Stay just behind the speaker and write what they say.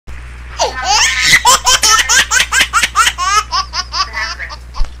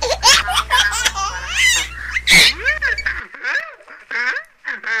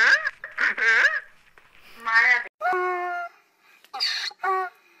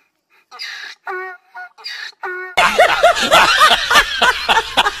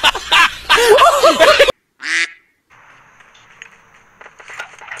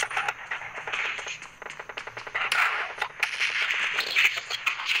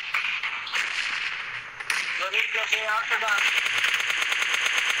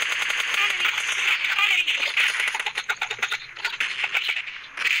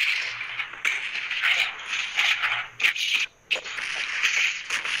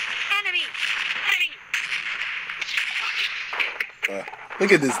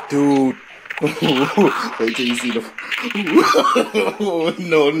Look at this dude. Wait till you see the.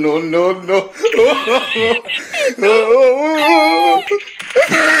 No, no, no, no.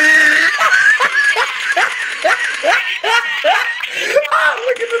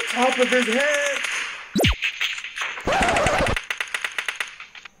 Look at the top of his head.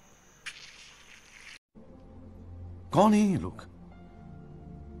 कौन है ये लोग?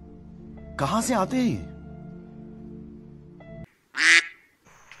 कहां से आते हैं?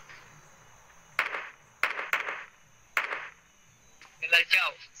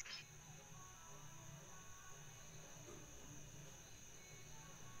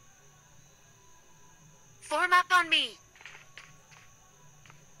 Form up on me.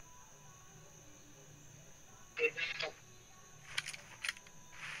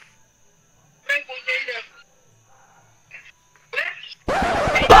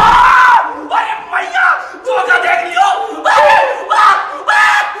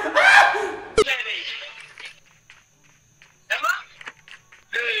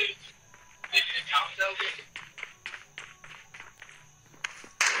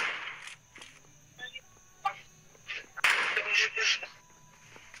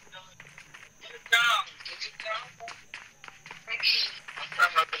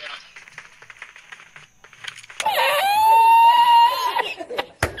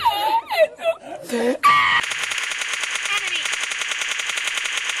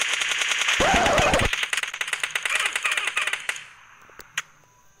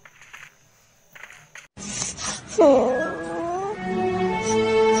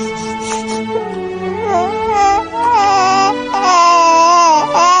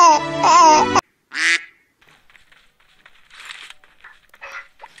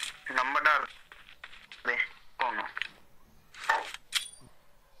 Number डाल दे कौन हो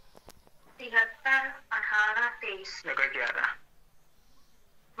 73 18 23 लेकर क्या आ रहा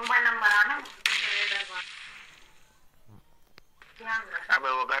मोबाइल नंबर आना अबे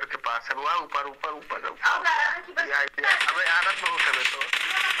वो घर के पास है वो ऊपर ऊपर ऊपर अबे आदत बहुत है तो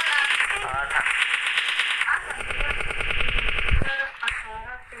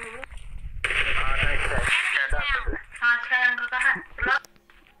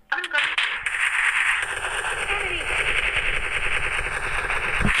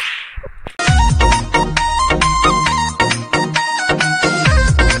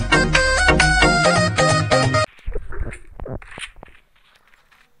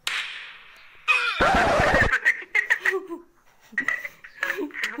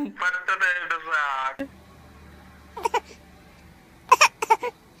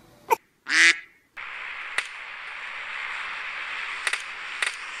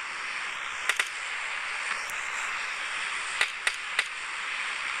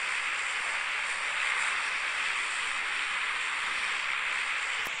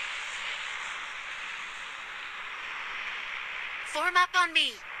Form up on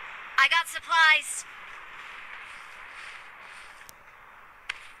me. I got supplies.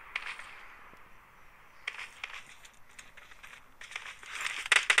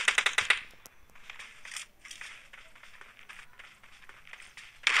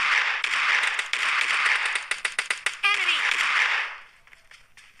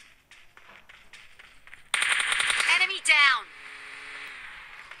 Enemy down.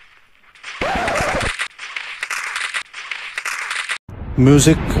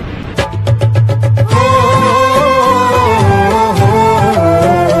 Music.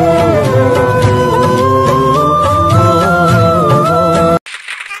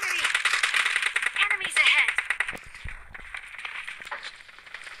 Enemies ahead.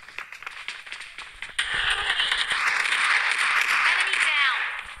 Enemy down.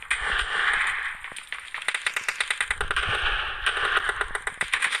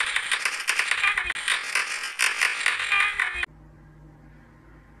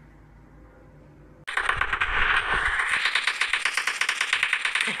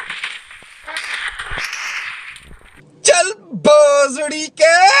 चल बाजड़ी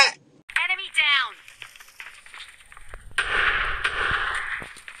के Enemy down.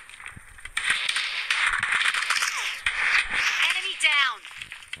 Enemy down.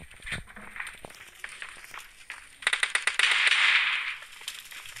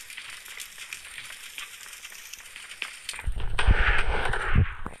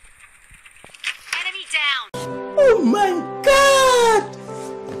 Enemy down. Oh my god!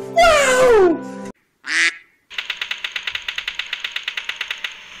 Wow!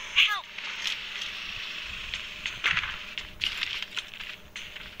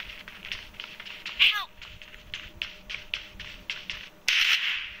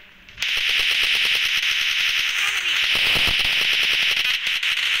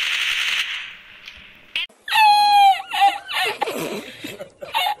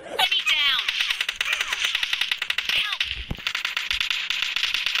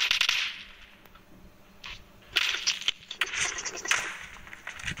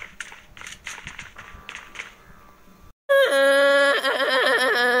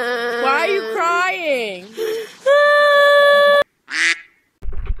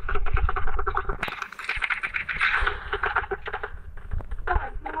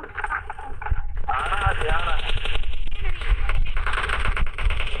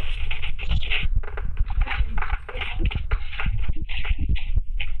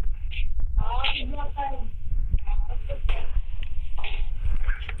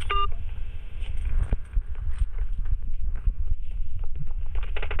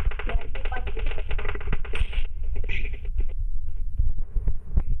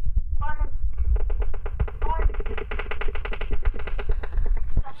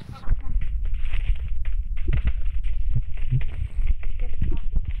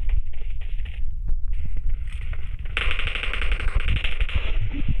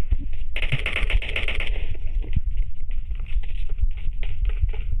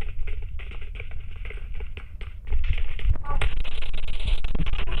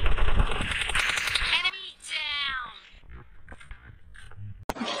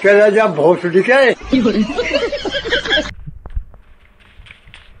 चला जा भोसड़ी के।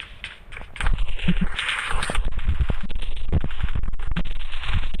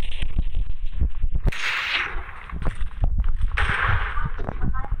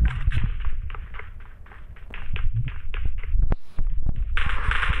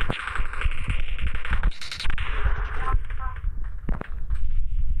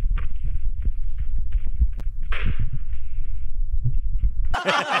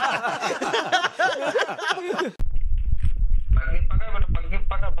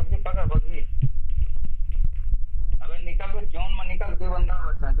 बग्गी अबे निकल बे जोन में निकल दो बंदा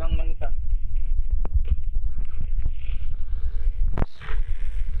बचा जोन में निकल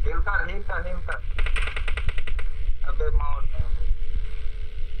हिल कर अबे मार